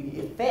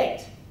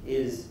effect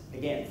is,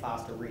 again,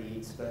 faster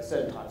reads for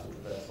certain types of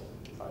traversal,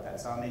 things like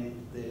that. So I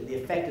mean, the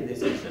effect of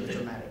this is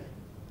dramatic.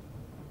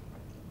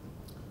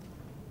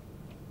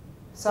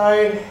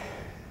 So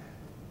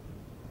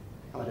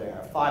I'm doing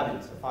 5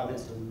 minutes. 5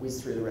 minutes to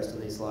whiz through the rest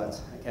of these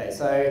slides. Okay,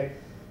 so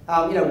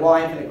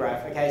why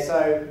InfiniteGraph? Okay,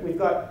 so we've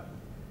got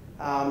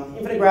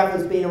InfiniteGraph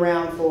has been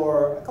around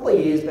for a couple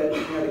of years, but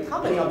the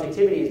company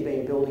Objectivity has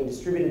been building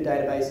distributed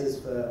databases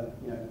for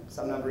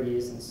some number of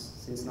years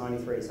since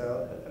 '93.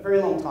 So a very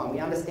long time. We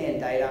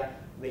understand data.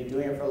 We've been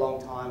doing it for a long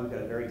time. We've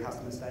got a very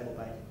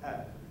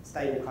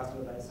stable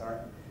customer base. Sorry,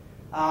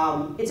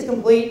 it's a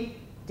complete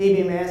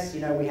DBMS.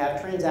 We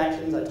have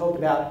transactions. I talked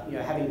about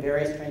having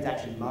various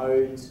transaction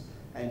modes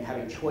and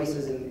having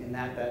choices in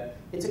that, but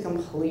it's a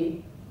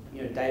complete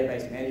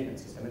database management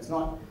system. It's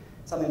not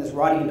something that's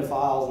writing into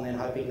files and then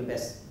hoping the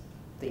best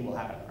thing will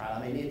happen, right?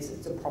 I mean,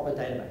 it's a proper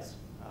database.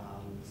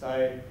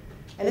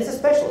 And it's a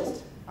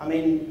specialist. I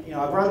mean,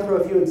 I've run through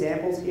a few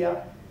examples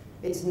here.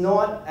 It's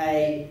not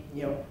a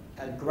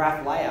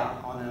graph layer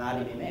on an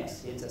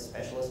RDBMS. It's a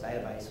specialist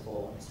database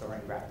for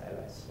storing graph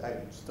data.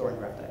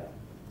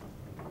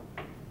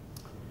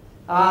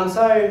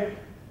 So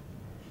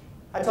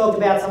I talked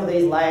about some of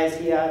these layers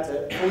here. It's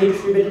a fully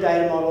distributed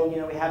data model.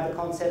 We have the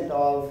concept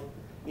of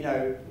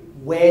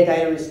where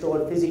data is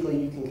stored physically.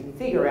 You can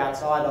configure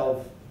outside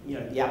of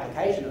the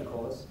application, of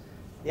course.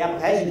 The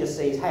application just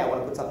sees, hey, I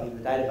want to put something in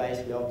the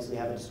database. We obviously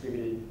have a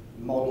distributed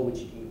model which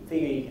you can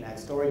configure. You can add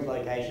storage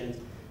locations.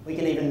 We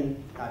can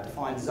even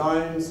define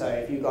zones. So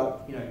if you've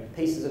got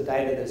pieces of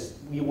data that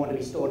you want to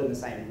be stored in the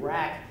same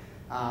rack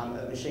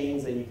of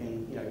machines, then you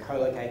can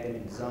co-locate them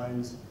into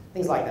zones,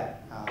 things like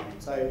that.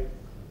 So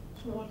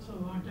what's a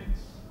vertex?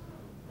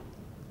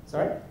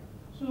 Sorry?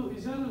 So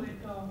is there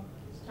like a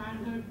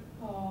standard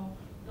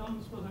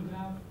terms for the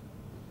graph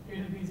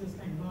databases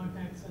like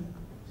vertex and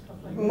stuff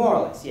like that? More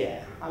or less,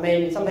 yeah. I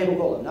mean, some people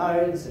call them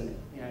nodes and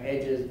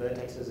edges,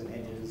 vertexes and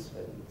edges,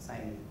 but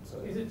same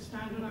sort of. Is it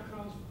standard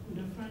across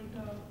different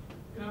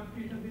graph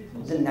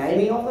databases? The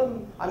naming of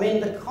them? I mean,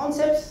 the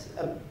concepts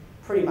are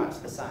pretty much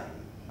the same.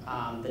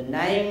 The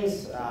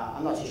names,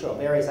 I'm not too sure.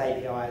 Various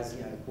APIs,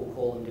 we'll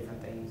call them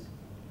different things.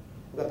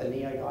 We've got the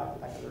Neo guy at the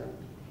back of the room.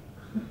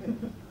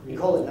 You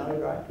call it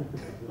Node, right?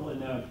 Call it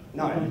Node.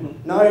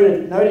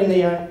 Node in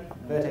Neo,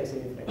 Vertex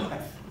in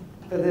InfiniteGraph.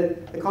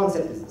 But the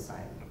concept is the same.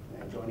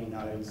 Joining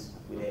nodes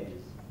with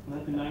edges.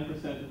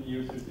 99% of the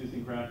users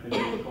using graph data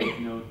is called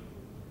Node.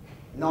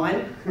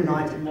 9?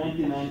 90?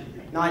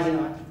 99%.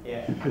 99?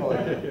 Yeah.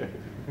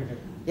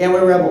 Yeah,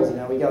 we're rebels.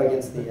 We go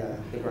against the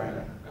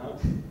grain.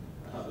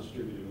 How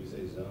distributed when you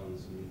say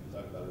zones? You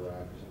talk about a rack.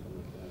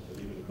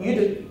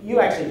 You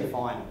actually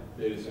define it.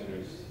 Data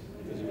centers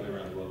physically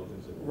around the world.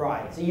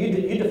 Right, so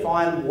you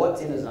define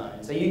what's in a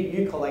zone. So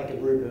you collect a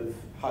group of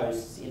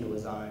hosts into a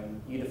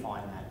zone, you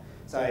define that.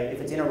 So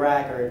if it's in a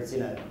rack or if it's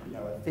in a,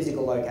 a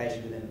physical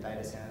location within a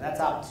data center,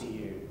 that's up to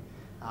you.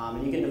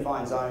 And you can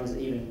define zones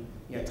even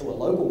to a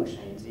local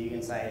machine. So you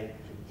can say,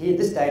 here,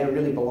 this data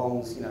really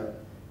belongs, and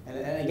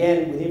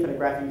again, with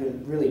InfiniteGraph, you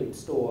can really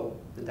store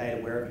the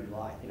data wherever you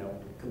like. It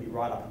could be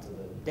right up into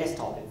the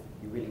desktop if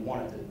you really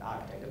wanted to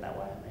architect it that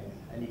way.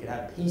 And you could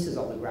have pieces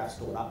of the graph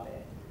stored up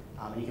there.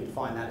 And you can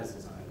define that as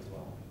a zone as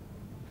well.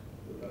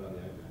 Put that on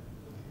the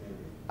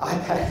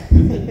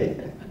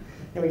iPad.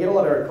 Yeah, we get a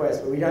lot of requests,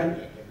 but we don't.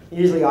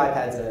 Usually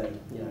iPads are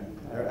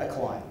a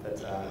client,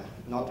 but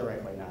not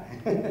directly, no.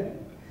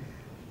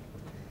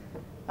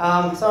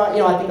 So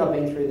I think I've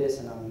been through this,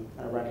 and I'm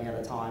kind of running out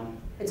of time.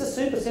 It's a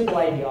super simple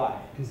API.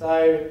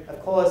 So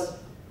of course,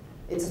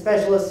 it's a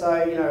specialist.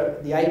 So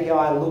the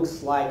API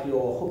looks like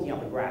you're hooking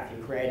up a graph.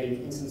 You're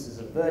creating instances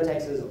of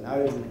vertexes or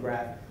nodes in the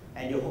graph,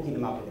 and you're hooking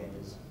them up with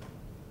edges.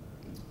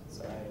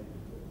 So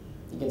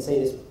you can see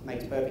this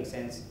makes perfect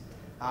sense.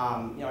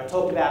 I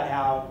talked about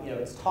how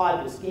it's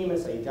typed with schema,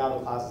 so your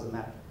Java classes are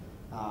mapped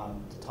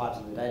to types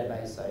in the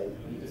database. So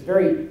it's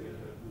very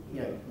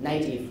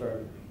native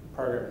for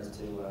programmers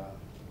to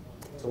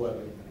work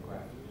with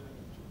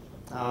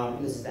InfiniteGraph.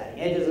 And this is adding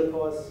edges, of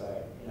course.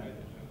 So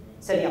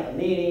setting up a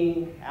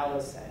meeting,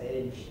 Alice, add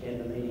edge, end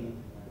the meeting,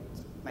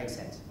 makes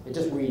sense. It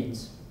just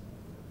reads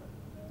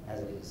as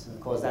it is. And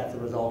of course, that's the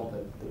result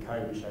of the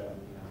code we showed on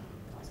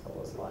the last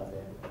couple of slides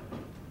there.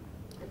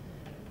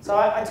 So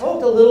I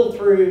talked a little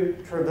through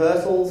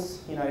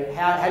traversals,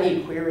 how do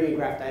you query a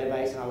graph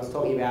database, and I was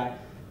talking about,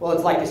 well,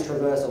 it's like this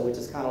traversal, which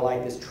is kind of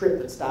like this trip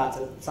that starts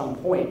at some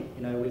point,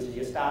 which is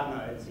your start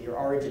node, so your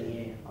origin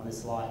here on this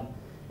slide.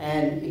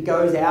 And it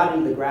goes out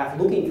into the graph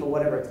looking for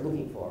whatever it's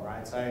looking for,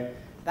 right? So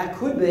that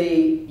could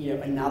be,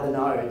 another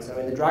node. So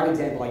in the drug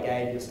example I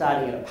gave, you're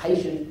starting at a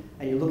patient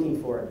and you're looking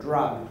for a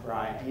drug,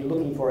 right? And you're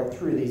looking for it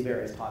through these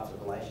various types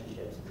of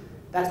relationships.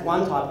 That's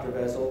one type of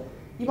traversal.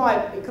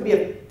 It could be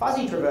a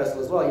fuzzy traversal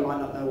as well. You might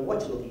not know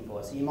what you're looking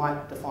for. So you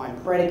might define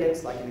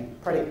predicates, like in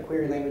a predicate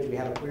query language, we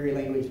have a query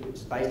language which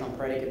is based on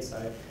predicates.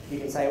 So you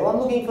can say, well, I'm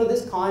looking for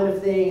this kind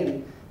of thing,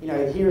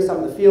 and here are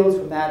some of the fields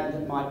from that,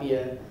 and it might be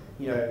a,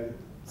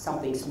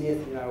 something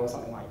Smith, or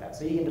something like that.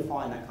 So you can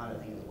define that kind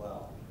of thing as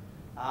well.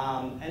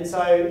 And so,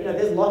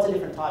 there's lots of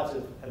different types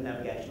of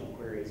navigational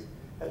queries.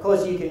 Of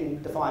course, you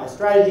can define a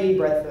strategy,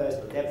 breadth first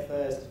or depth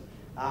first.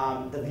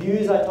 The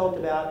views I talked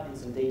about in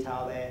some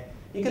detail there.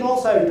 You can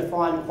also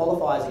define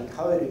qualifiers in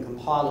code and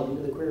compile them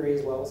into the query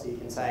as well. So you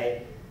can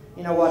say,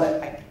 you know what,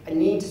 I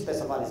need to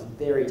specify this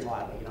very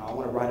tightly. I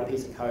want to write a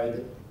piece of code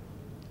that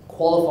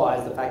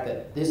qualifies the fact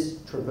that this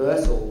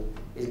traversal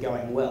is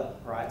going well,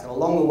 right? So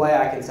along the way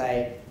I can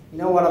say, you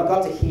know what, I've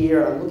got to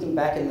here, I'm looking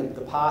back in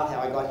the path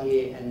how I got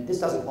here, and this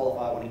doesn't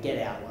qualify, I want to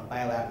get out, I want to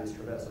bail out of this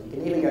traversal. You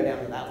can even go down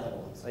to that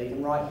level. So you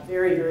can write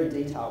very, very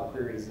detailed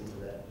queries into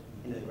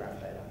the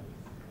graph data.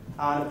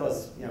 And of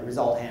course,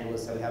 result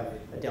handlers, so we have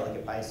a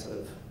delegate-based sort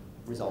of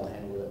result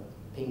handler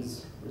that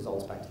pings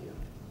results back to you.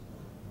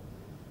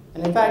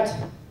 And in fact,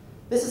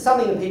 this is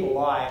something that people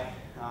like.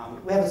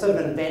 We have a sort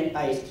of an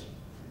event-based,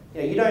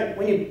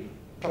 when you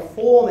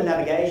perform a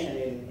navigation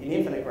in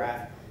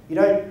InfiniteGraph, you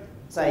don't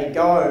say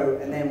go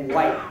and then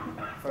wait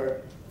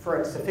for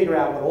it to figure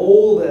out what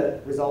all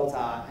the results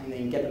are and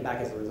then get them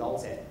back as a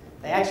result set.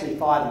 They actually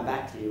fire them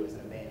back to you as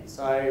an event.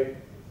 So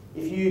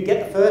if you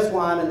get the first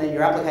one and then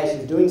your application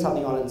is doing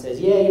something on it and says,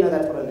 yeah,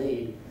 that's what I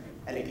need,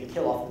 and it can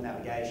kill off the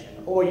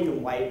navigation, or you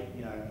can wait,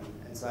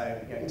 and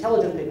so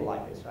intelligent people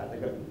like this, right?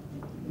 They've got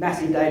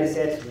massive data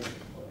sets with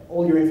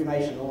all your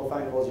information, all the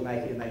phone calls you're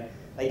making, and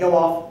they go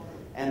off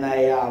and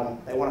they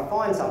want to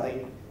find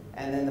something,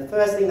 and then the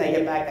first thing they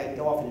get back, they can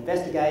go off and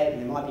investigate,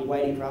 and they might be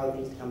waiting for other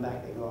things to come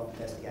back, they go off and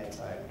investigate.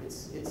 So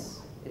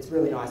it's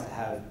really nice to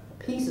have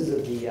pieces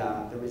of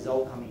the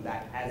result coming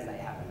back as they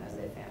happen, as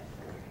they're found.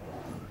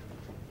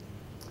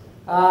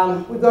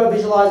 We've got a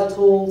visualizer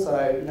tool,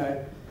 so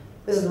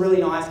this is a really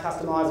nice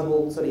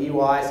customizable sort of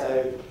UI,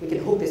 so we can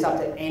hook this up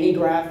to any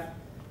graph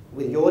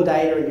with your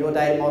data and your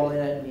data model in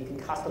it, and you can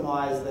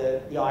customize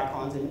the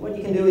icons. And what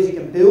you can do is you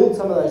can build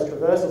some of those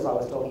traversals I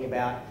was talking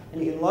about,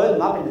 and you can load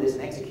them up into this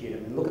and execute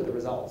them and look at the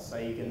results. So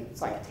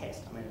it's like a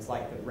test. It's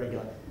like the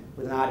regular,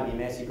 with an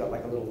RDBMS, you've got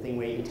like a little thing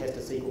where you can test a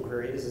SQL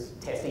query. This is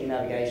testing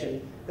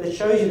navigation, but it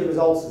shows you the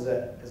results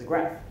as a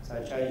graph. So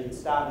it shows you the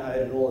start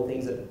node and all the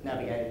things that it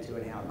navigated to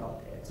and how it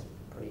got there. It's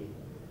a pretty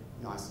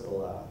nice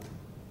little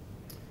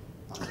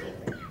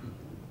thing.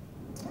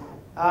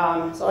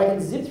 So I can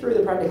zip through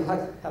the practical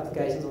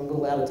applications. I'm a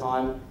little out of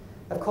time.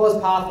 Of course,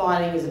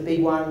 pathfinding is a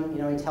big one.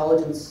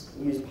 Intelligence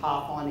use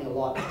pathfinding a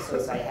lot to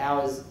sort of say,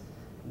 how is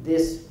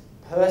this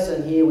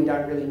person here we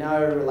don't really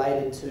know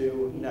related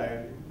to,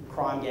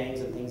 crime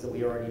gangs and things that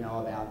we already know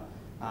about.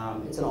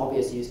 It's an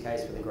obvious use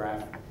case for the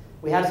graph.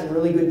 We have some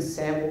really good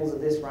samples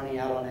of this running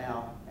out on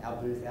our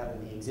booth out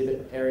in the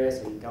exhibit area, so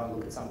you can go and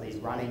look at some of these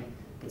running.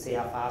 You can see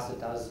how fast it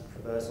does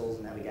traversals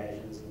and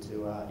navigations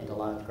into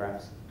large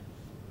graphs.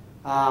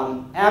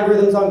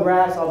 Algorithms on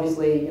graphs,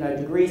 obviously,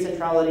 degree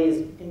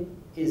centrality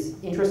is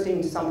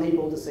interesting to some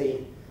people to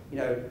see,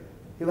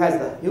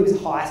 who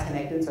is highest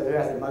connected, so who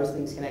has the most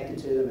things connected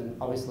to them,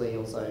 and obviously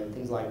also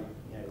things like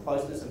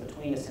closeness and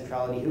betweenness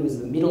centrality, who is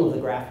the middle of the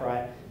graph,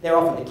 right? They're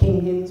often the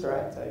kingpins,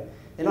 right? So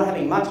they're not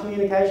having much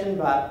communication,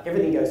 but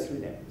everything goes through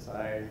them, so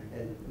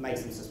it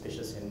makes them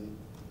suspicious in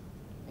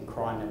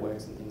crime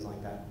networks and things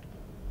like that.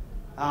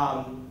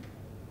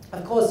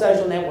 Of course,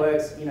 social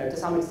networks, to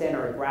some extent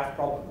are a graph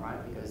problem, right?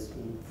 Because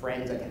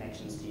friends are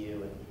connections to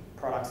you, and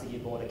products that you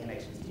bought are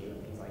connections to you,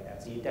 and things like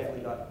that. So you've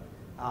definitely got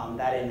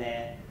that in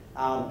there.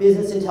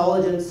 Business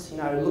intelligence,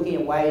 looking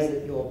at ways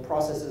that your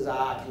processes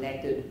are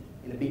connected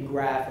in a big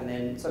graph, and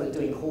then sort of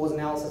doing cause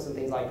analysis and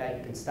things like that.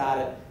 You can start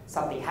at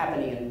something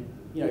happening,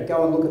 and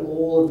go and look at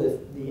all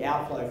of the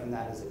outflow from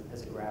that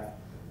as a graph.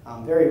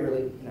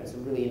 Really,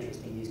 some really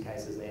interesting use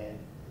cases there.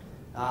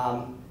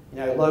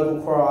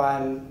 Local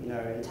crime,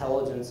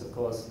 intelligence, of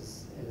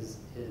course,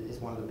 is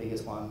one of the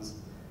biggest ones.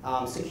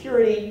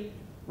 Security,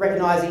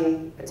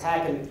 recognizing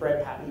attack and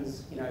threat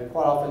patterns,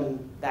 quite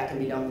often that can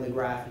be done with a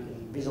graph. You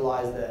can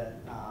visualize the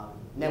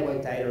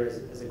network data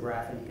as a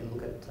graph, and you can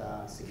look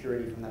at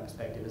security from that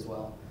perspective as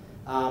well.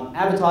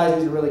 Advertising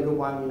is a really good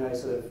one,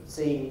 sort of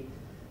seeing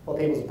what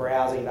people's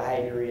browsing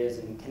behavior is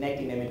and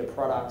connecting them into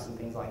products and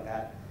things like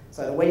that.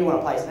 So that when you want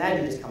to place an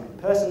ad, you just come into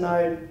the person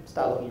node,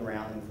 start looking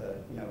around them for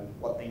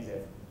what things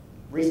they've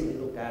recently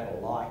looked at or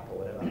liked or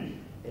whatever.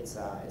 It's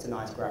a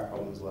nice graph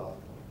problem as well.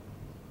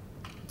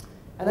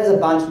 And there's a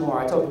bunch more.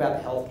 I talked about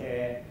the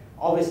healthcare,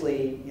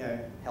 obviously,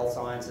 health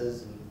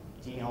sciences and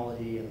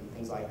genealogy and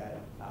things like that.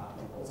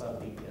 Also a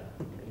big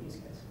use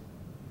case.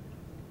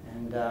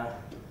 And I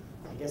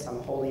guess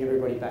I'm holding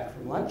everybody back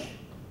from lunch,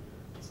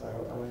 so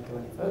I won't go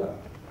any further.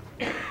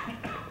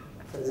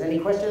 So if there's any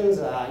questions,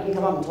 you can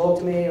come up and talk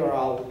to me, or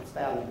I'll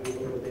stay out in the booth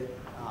a little bit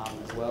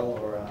as well,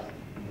 or